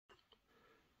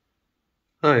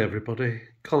Hi everybody,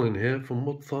 Colin here from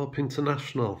Woodthorpe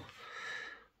International.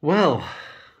 Well,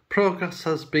 progress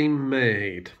has been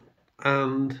made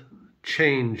and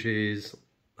changes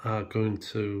are going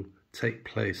to take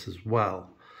place as well.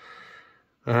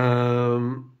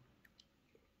 I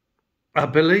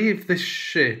believe this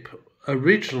ship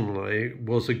originally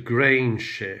was a grain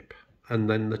ship and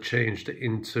then they changed it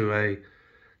into a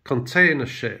container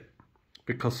ship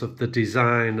because of the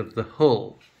design of the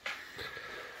hull.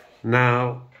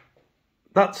 Now,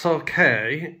 that's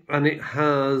okay, and it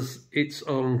has its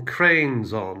own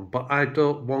cranes on, but I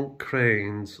don't want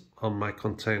cranes on my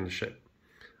container ship.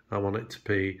 I want it to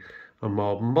be a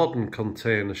more modern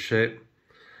container ship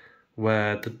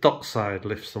where the dockside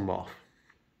lifts them off.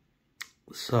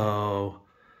 So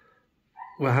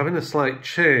we're having a slight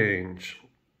change,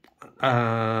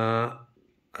 and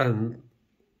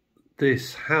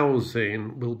this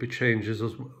housing will be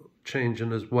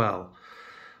changing as well.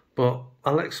 But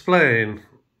I'll explain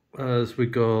as we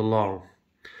go along.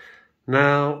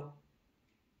 Now,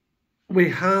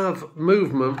 we have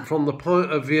movement from the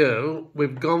point of view.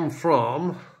 We've gone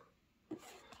from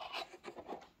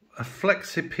a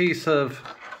flexy piece of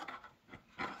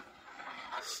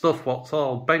stuff what's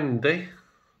all bendy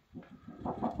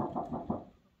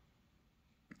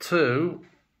to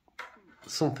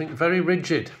something very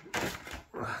rigid.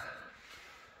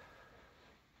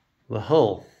 The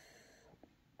hull.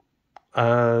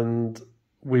 And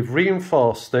we've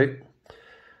reinforced it.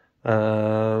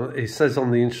 It says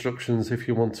on the instructions if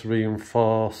you want to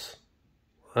reinforce,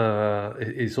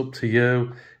 it's up to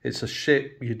you. It's a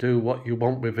ship, you do what you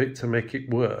want with it to make it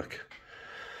work.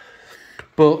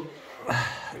 But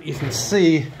you can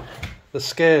see the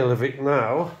scale of it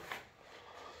now.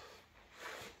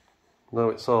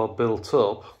 Now it's all built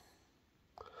up.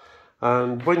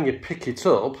 And when you pick it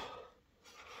up,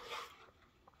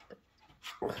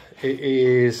 it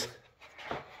is,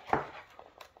 can't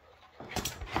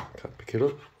pick it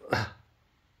up,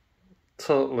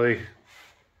 totally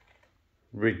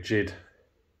rigid.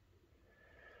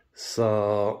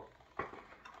 So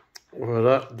we're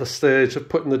at the stage of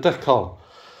putting the deck on.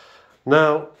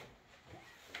 Now,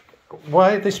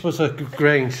 why this was a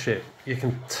grain ship, you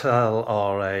can tell,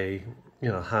 or a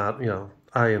hard,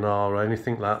 iron ore or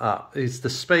anything like that, is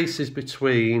the spaces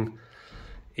between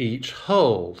each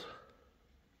hold.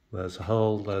 There's a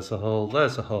hole, there's a hole,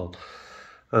 there's a hole.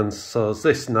 And so is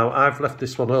this. Now, I've left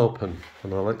this one open,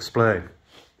 and I'll explain.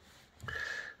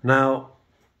 Now,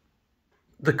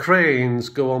 the cranes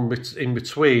go on in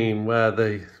between where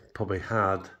they probably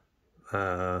had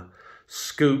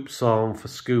scoops on for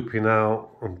scooping out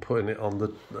and putting it on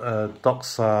the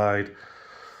dockside.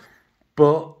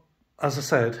 But, as I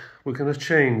said, we're going to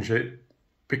change it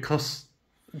because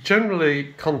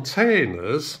generally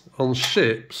containers on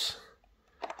ships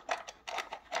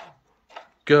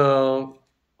go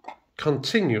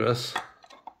continuous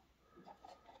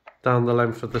down the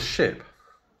length of the ship,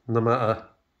 no matter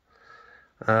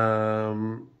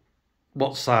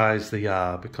what size they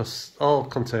are, because all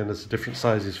containers are different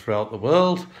sizes throughout the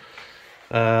world.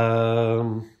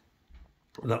 That's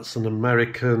an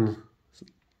American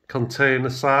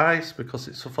container size because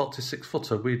it's a 46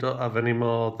 footer. We don't have any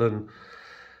more than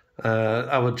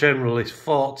our general is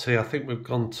 40. I think we've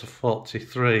gone to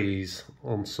 43s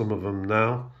on some of them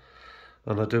now,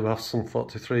 and I do have some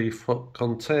 43-foot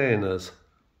containers,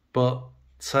 but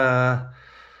I'm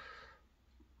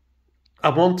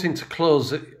wanting to close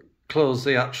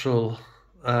the actual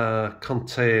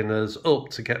containers up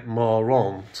to get more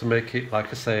on, to make it, like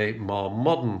I say, more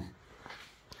modern.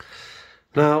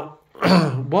 Now,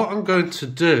 what I'm going to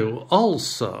do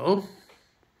also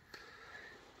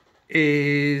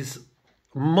is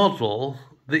model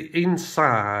the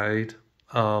inside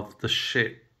of the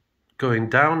ship going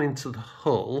down into the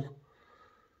hull,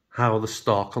 how they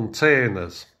store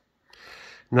containers.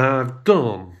 Now, I've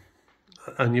done,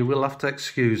 and you will have to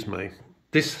excuse me,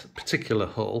 this particular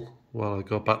hull, while I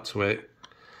go back to it,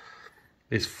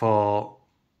 is for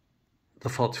the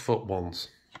 40-foot ones.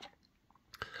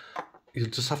 You'll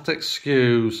just have to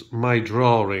excuse my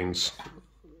drawings.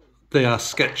 They are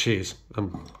sketches,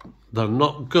 and they're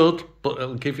not good, but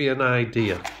it'll give you an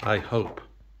idea, I hope.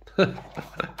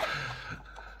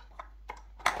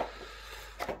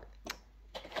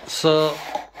 So,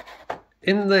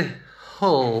 in the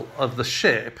hull of the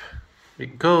ship,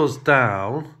 it goes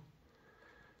down,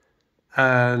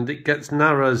 and it gets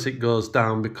narrow as it goes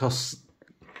down because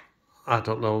I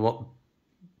don't know what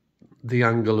the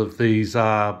angle of these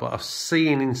are, but I've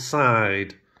seen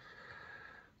inside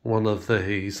one of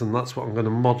these, and that's what I'm going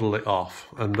to model it off.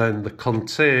 And then the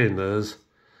containers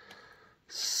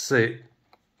sit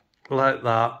like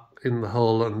that in the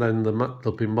hull, and then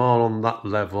there'll be more on that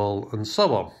level, and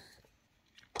so on.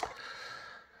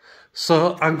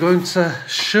 So I'm going to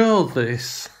show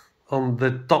this on the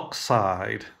dock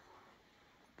side,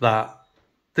 that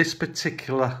this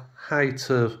particular height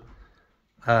of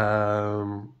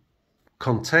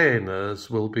containers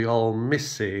will be all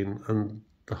missing and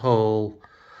the hull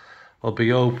will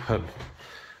be open.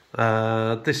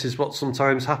 This is what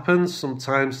sometimes happens.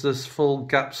 Sometimes there's full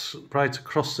gaps right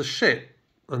across the ship,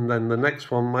 and then the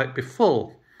next one might be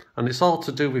full. And it's all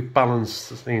to do with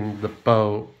balancing the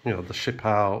boat, the ship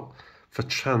out for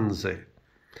transit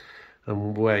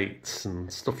and weights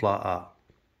and stuff like that.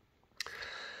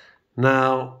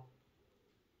 Now,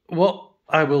 what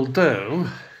I will do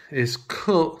is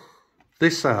cut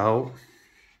this out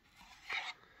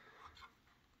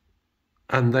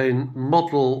and then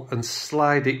model and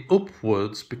slide it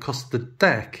upwards, because the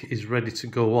deck is ready to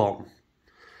go on.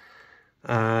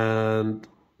 And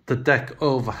the deck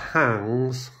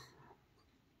overhangs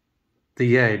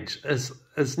the edge as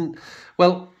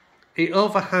well. It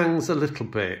overhangs a little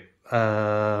bit,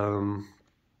 and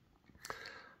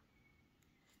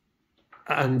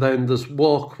then there's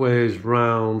walkways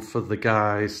round for the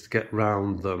guys to get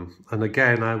round them. And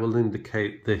again, I will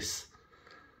indicate this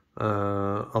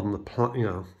on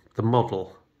the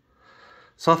model.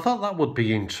 So I thought that would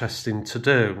be interesting to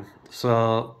do.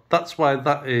 So that's why I've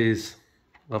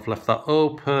left that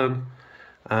open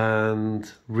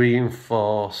and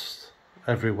reinforced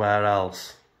everywhere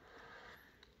else.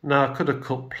 Now I could have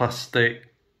cut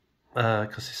plastic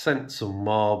because he sent some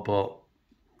more, but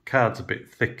card's a bit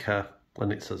thicker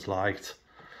when it's as light.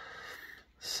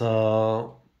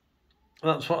 So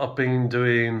that's what I've been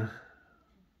doing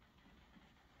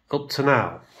up to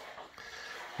now.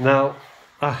 Now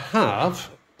I'll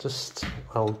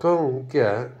go and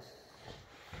get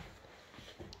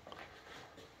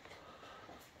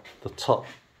the top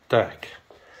deck,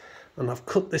 and I've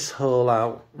cut this hole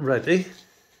out ready.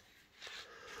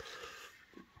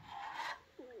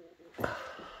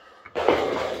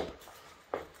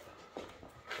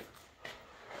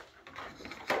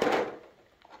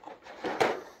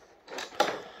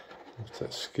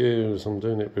 Excuse, I'm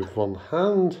doing it with one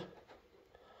hand,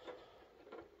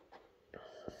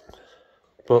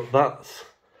 but that's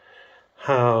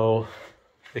how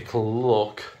it'll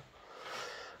look.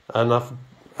 And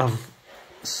I've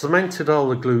cemented all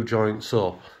the glue joints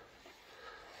up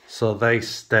so they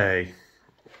stay.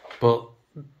 But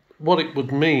what it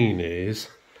would mean is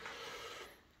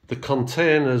the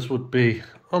containers would be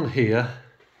on here,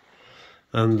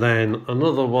 and then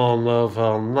another one over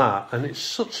on that, and it's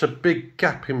such a big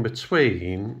gap in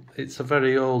between. It's a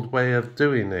very old way of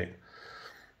doing it,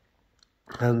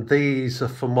 and these are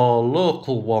for more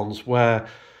local ones where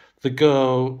they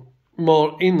go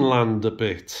more inland a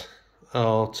bit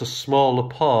or to smaller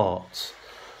ports.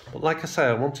 But like I say,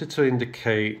 I wanted to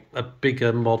indicate a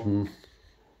bigger modern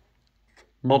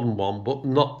one, but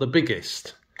not the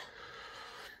biggest,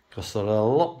 because they're a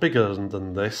lot bigger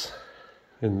than this.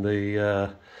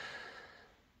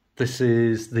 This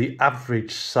is the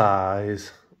average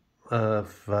size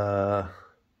of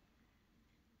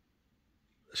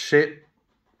ship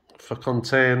for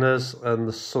containers, and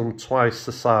there's some twice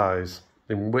the size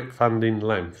in width and in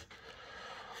length.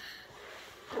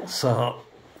 So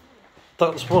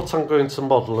that's what I'm going to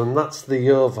model, and that's the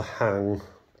overhang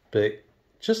bit,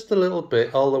 just a little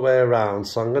bit all the way around.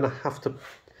 So I'm going to have to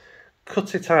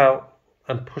cut it out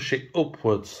and push it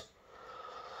upwards.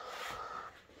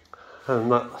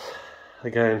 And that,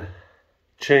 again,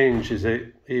 changes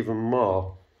it even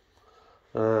more.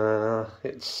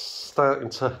 It's starting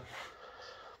to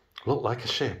look like a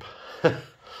ship.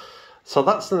 So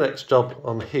that's the next job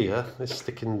on here, is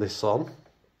sticking this on.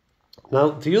 Now,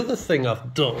 the other thing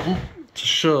I've done to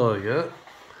show you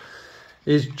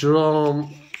is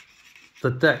drawn the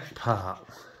deck part.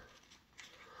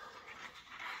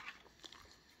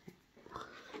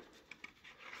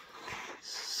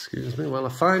 Excuse me while I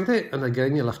find it, and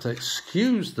again you'll have to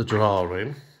excuse the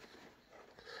drawing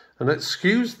and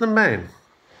excuse the men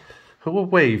who are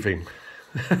waving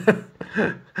and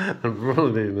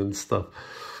running and stuff.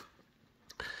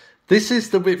 This is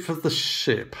the width of the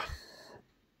ship,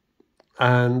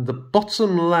 and the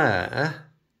bottom layer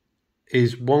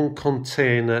is one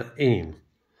container in.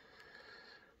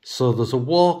 So there's a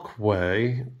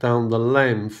walkway down the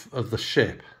length of the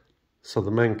ship so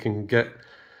the men can get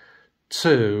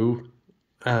to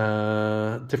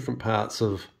different parts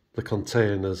of the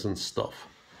containers and stuff.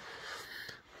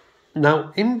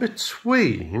 Now, in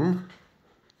between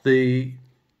the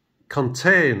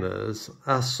containers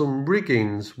are some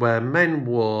riggings where men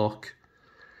walk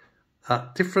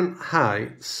at different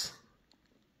heights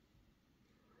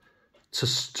to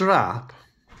strap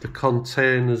the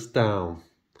containers down,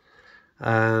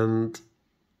 and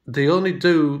they only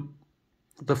do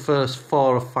the first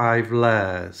 4 or 5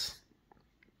 layers,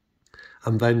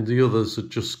 and then the others are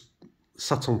just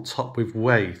sat on top with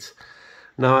weight.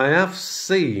 Now, I have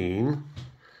seen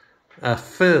a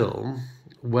film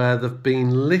where they've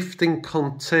been lifting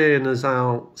containers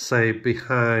out, say,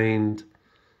 behind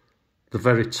the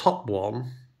very top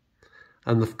one,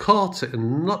 and they've caught it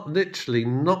and not literally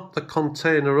knocked the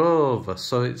container over.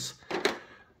 So it's,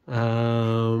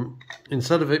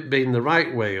 instead of it being the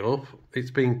right way up,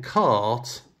 it's been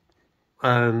caught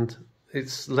and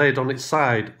it's laid on its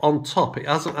side on top. It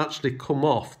hasn't actually come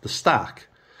off the stack.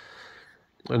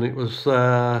 And it was,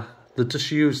 they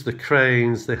just used the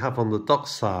cranes they have on the dock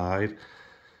side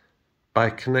by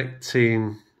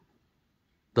connecting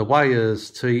the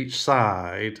wires to each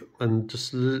side and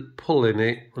just pulling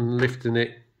it and lifting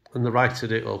it, and they righted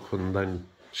it up and then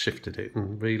shifted it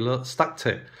and stacked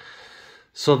it.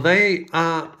 So they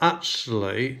are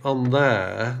actually on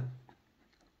there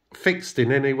fixed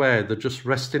in any way, they're just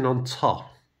resting on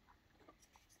top.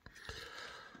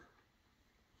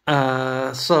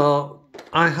 So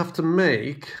I have to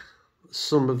make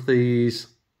some of these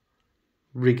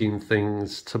rigging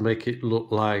things to make it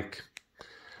look like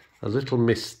a little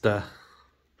mister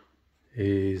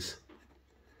is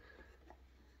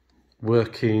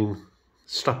working,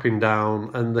 strapping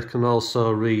down, and they can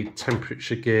also read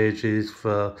temperature gauges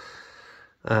for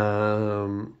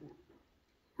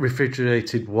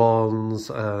refrigerated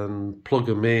ones and plug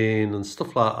them in and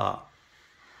stuff like that.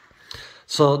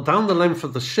 So down the length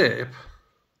of the ship,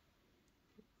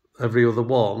 every other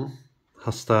one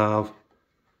has to have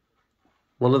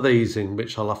one of these in,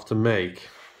 which I'll have to make.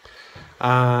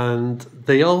 And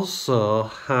they also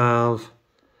have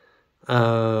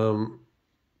a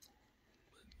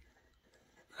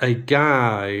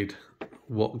guide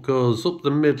what goes up the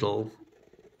middle,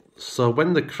 so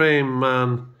when the crane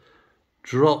man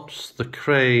drops the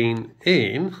crane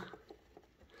in,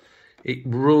 it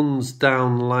runs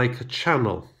down like a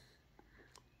channel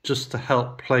just to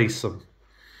help place them.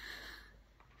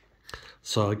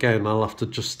 So again, I'll have to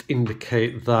just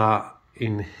indicate that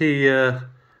in here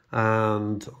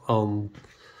and on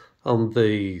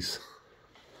these.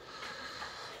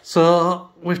 So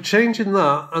we're changing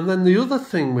that, and then the other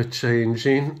thing we're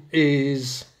changing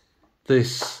is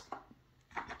this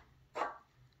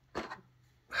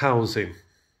housing.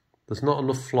 There's not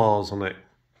enough floors on it.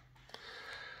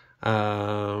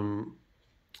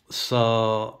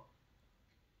 So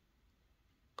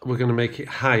we're going to make it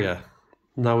higher.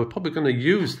 Now we're probably going to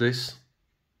use this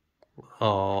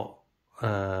or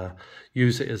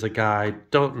use it as a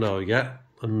guide, don't know yet,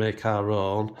 and make our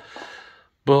own.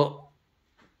 But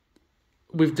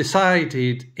we've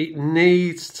decided it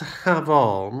needs to have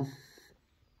on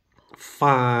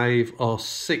 5 or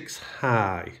 6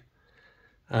 high.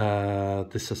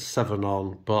 This is 7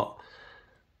 on, but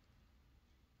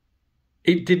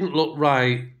it didn't look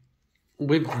right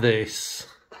with this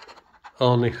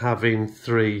only having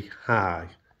 3 high,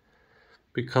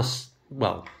 because,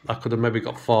 well, I could have maybe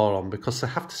got 4 on, because they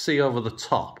have to see over the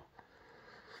top.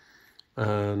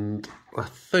 And I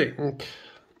think,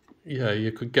 yeah,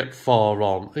 you could get 4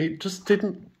 on. It just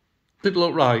didn't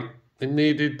look right. It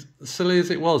needed, silly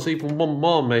as it was, even one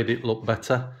more made it look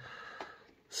better.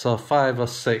 So 5 or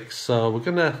 6. So we're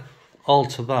going to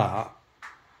alter that.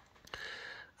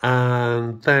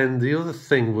 And then the other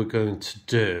thing we're going to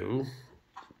do,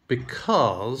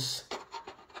 because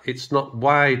it's not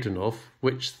wide enough,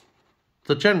 which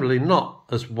they're generally not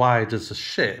as wide as a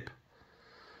ship,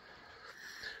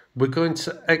 we're going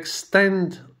to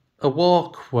extend a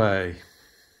walkway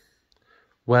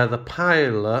where the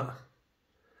pilot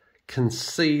can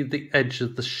see the edge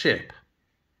of the ship.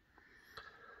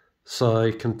 So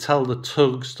he can tell the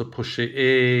tugs to push it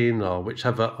in, or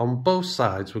whichever. On both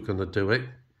sides we're going to do it.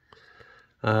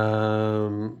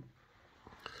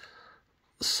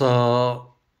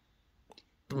 So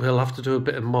we'll have to do a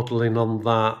bit of modelling on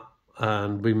that,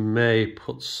 and we may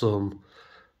put some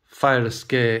fire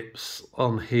escapes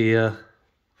on here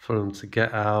for them to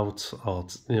get out, or,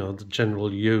 you know, the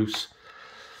general use.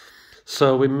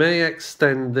 So we may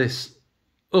extend this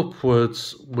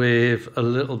upwards with a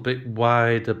little bit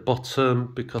wider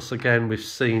bottom, because again we've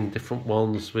seen different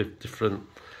ones with different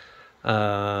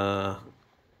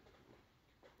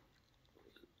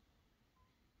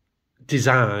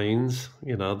designs.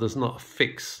 You know, there's not a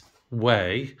fixed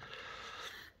way.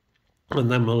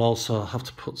 And then we'll also have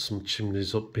to put some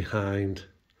chimneys up behind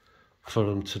for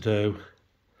them to do.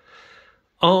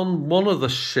 on one of the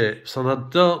ships, and I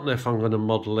don't know if I'm going to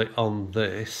model it on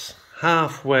this,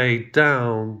 halfway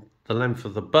down the length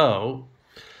of the boat,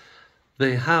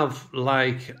 they have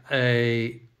like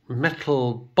a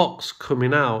metal box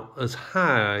coming out as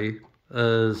high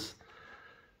as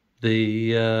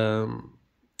the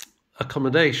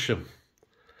accommodation,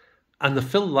 and they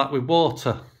fill that with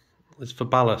water. It's for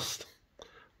ballast.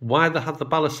 Why they have the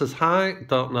ballast as high,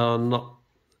 don't know, not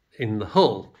in the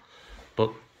hull,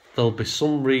 but there'll be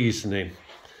some reasoning.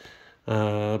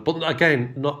 But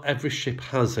again, not every ship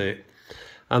has it.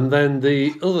 And then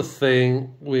the other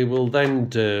thing we will then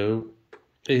do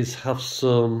is have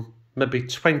some maybe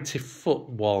 20-foot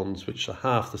ones, which are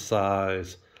half the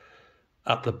size,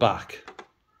 at the back.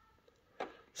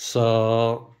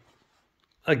 So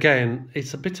again,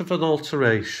 it's a bit of an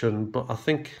alteration, but I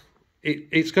think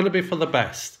it's going to be for the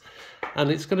best,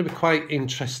 and it's going to be quite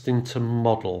interesting to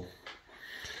model.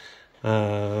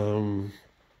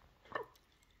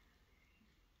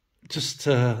 Just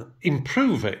to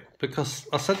improve it, because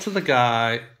I said to the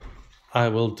guy, I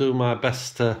will do my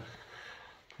best to,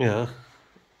 you know,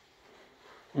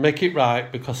 make it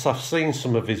right, because I've seen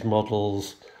some of his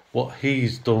models, what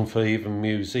he's done for even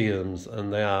museums,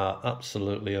 and they are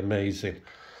absolutely amazing.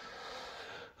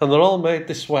 And they're all made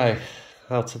this way,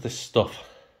 out of this stuff.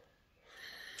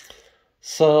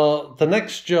 So the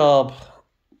next job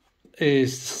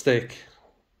is to stick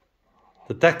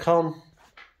the deck on,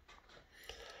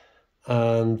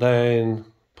 and then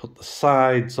put the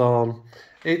sides on.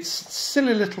 It's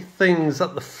silly little things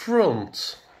at the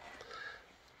front.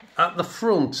 At the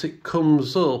front it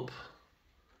comes up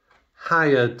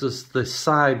higher, does the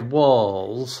side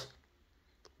walls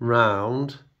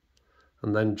round,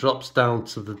 and then drops down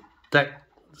to the deck,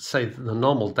 say the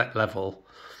normal deck level.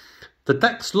 The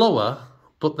deck's lower,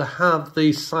 but they have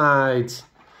these sides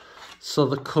so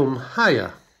they come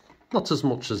higher. Not as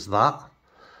much as that,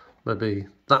 maybe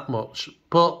that much,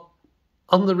 but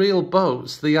on the real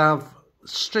boats they have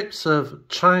strips of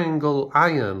triangle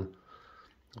iron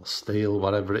or steel,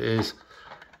 whatever it is,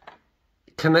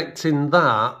 connecting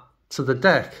that to the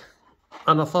deck,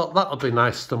 and I thought that would be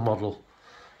nice to model,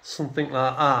 something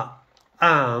like that.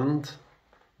 And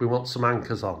we want some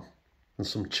anchors on and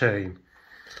some chain,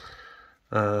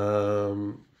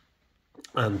 and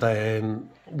then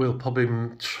we'll probably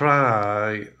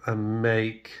try and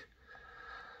make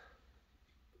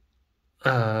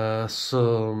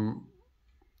some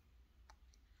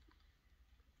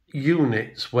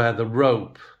units where the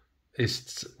rope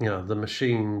is, you know, the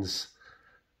machines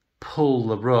pull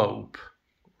the rope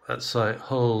so it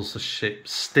holds the ship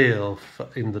still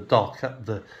in the dock at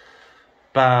the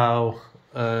bow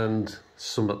and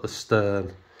some at the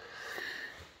stern.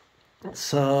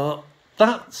 So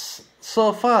that's,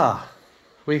 so far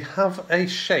we have a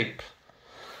shape,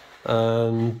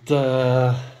 and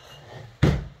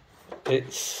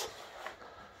it's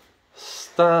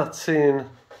starting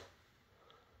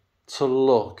to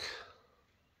look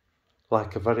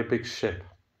like a very big ship.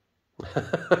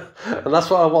 And that's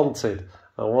what I wanted.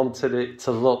 I wanted it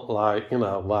to look like, you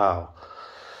know, wow.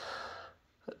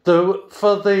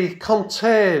 For the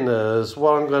containers,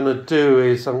 what I'm going to do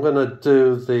is I'm going to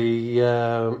do the,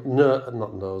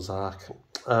 not nose arc,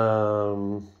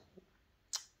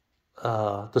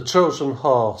 the Trojan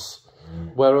horse,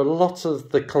 where a lot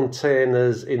of the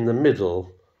containers in the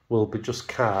middle will be just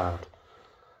carved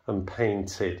and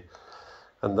painted,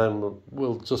 and then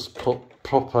we'll just put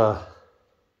proper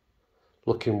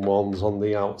looking ones on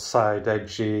the outside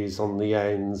edges, on the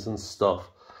ends and stuff,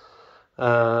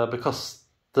 because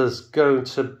there's going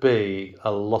to be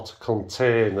a lot of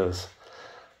containers.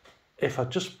 If I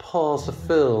just pause the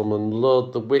film and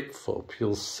load the width up,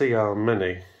 you'll see how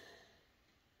many.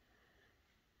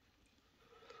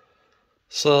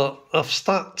 So I've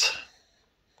stacked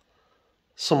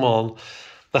some on.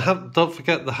 Don't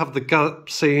forget they have the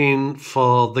gaps in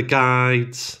for the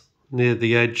guides near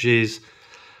the edges.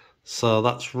 So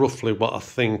that's roughly what I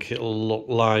think it'll look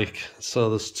like. So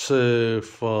there's 2,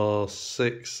 4,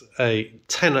 6, 8,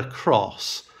 10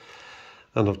 across.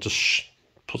 And I've just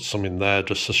put some in there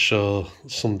just to show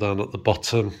some down at the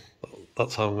bottom.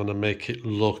 That's how I'm going to make it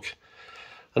look.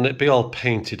 And it'll be all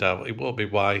painted out, it won't be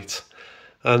white.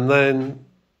 And then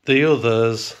the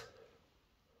others,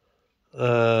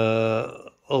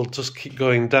 I'll just keep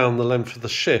going down the length of the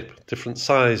ship, different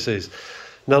sizes.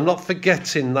 Now, not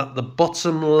forgetting that the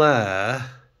bottom layer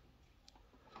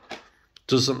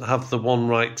doesn't have the one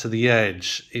right to the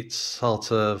edge. It's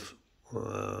sort of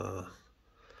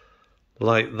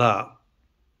like that,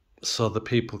 so the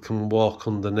people can walk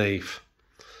underneath.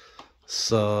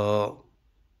 So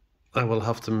I will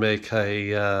have to make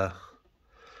a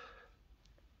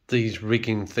these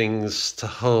rigging things to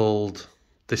hold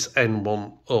this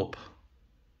N1 up,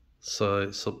 so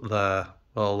it's up there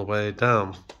all the way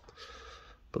down.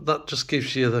 But that just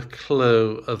gives you the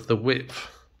clue of the width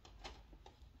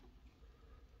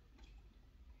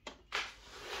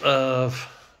of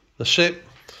the ship.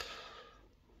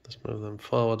 Let's move them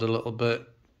forward a little bit.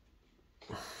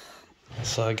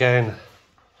 So again,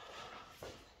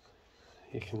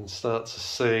 you can start to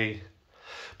see,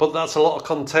 but that's a lot of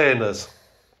containers.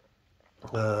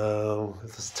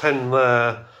 There's 10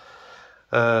 there,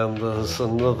 and there's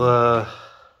another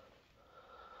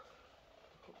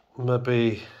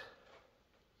maybe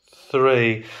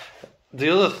 3. The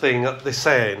other thing at this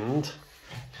end,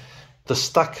 they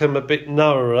stack them a bit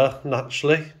narrower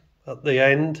naturally at the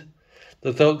end.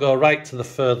 They don't go right to the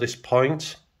furthest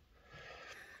point,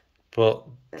 but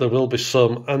there will be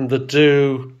some, and they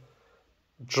do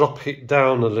drop it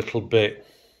down a little bit.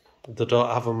 They don't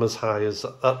have them as high as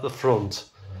at the front.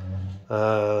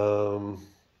 Now,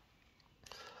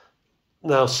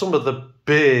 some of the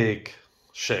big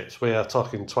ships, we are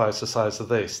talking twice the size of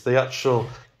this, the actual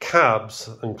cabs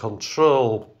and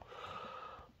control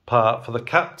part for the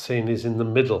captain is in the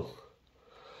middle.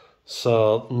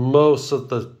 So most of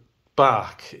the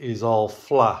back is all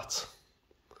flat,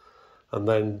 and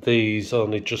then these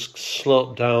only just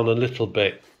slope down a little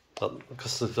bit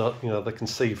because they don't, they can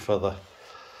see further.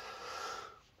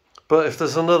 But if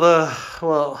there's another,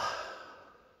 well,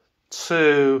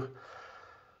 two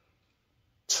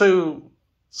to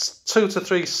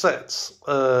 3 sets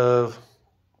of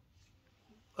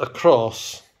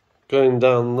across going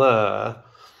down there,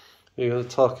 you're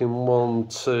talking 1,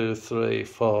 2, 3,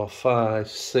 4, 5,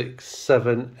 6,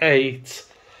 7, 8,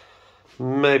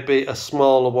 maybe a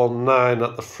smaller one, 9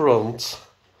 at the front,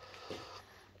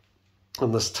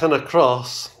 and there's 10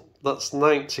 across. That's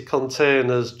 90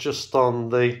 containers just on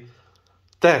the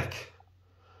deck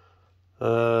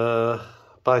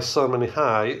by so many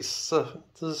heights.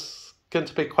 There's going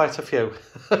to be quite a few.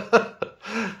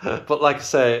 But like I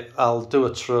say, I'll do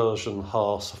a Trojan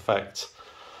horse effect,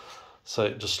 so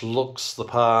it just looks the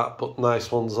part, but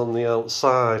nice ones on the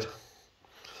outside.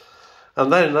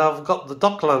 And then I've got the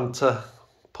dockland to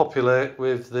populate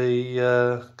with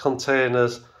the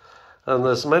containers, and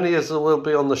as many as there will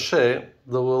be on the ship,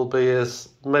 there will be as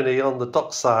many on the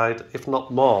dockside, if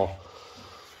not more.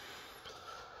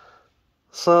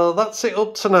 So that's it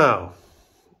up to now.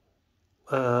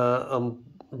 I'm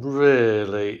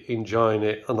really enjoying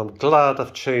it, and I'm glad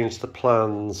I've changed the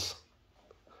plans.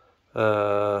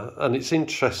 And it's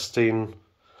interesting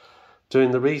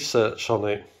doing the research on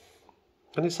it,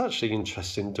 and it's actually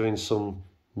interesting doing some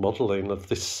modelling of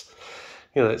this.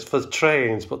 It's for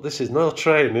trains, but this is no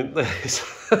train, isn't this?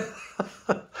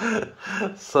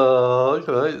 So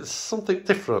it's something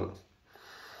different.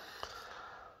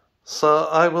 So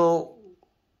I will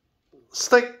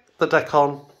stick the deck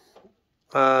on,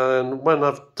 and when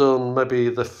I've done maybe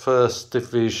the first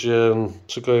division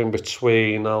to go in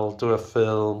between, I'll do a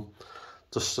film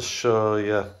just to show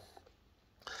you.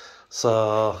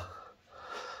 So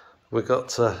we got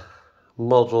to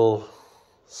model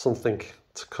something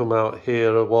to come out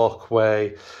here, a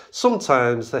walkway.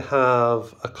 Sometimes they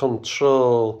have a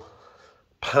control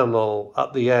panel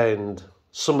at the end.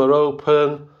 Some are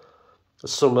open,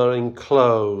 some are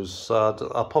enclosed.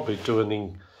 So I'll probably do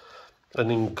an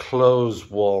enclosed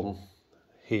one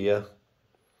here.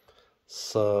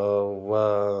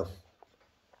 So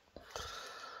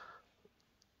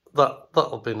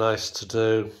that'll be nice to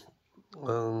do,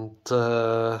 and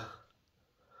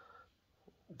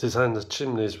design the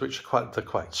chimneys, which are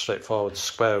quite straightforward,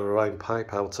 square round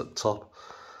pipe out at the top.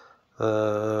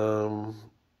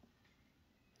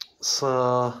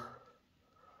 So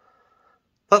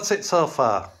that's it so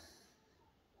far.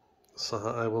 So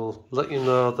I will let you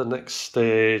know the next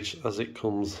stage as it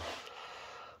comes,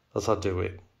 as I do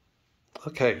it.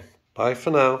 Okay, bye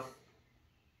for now.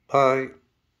 Bye.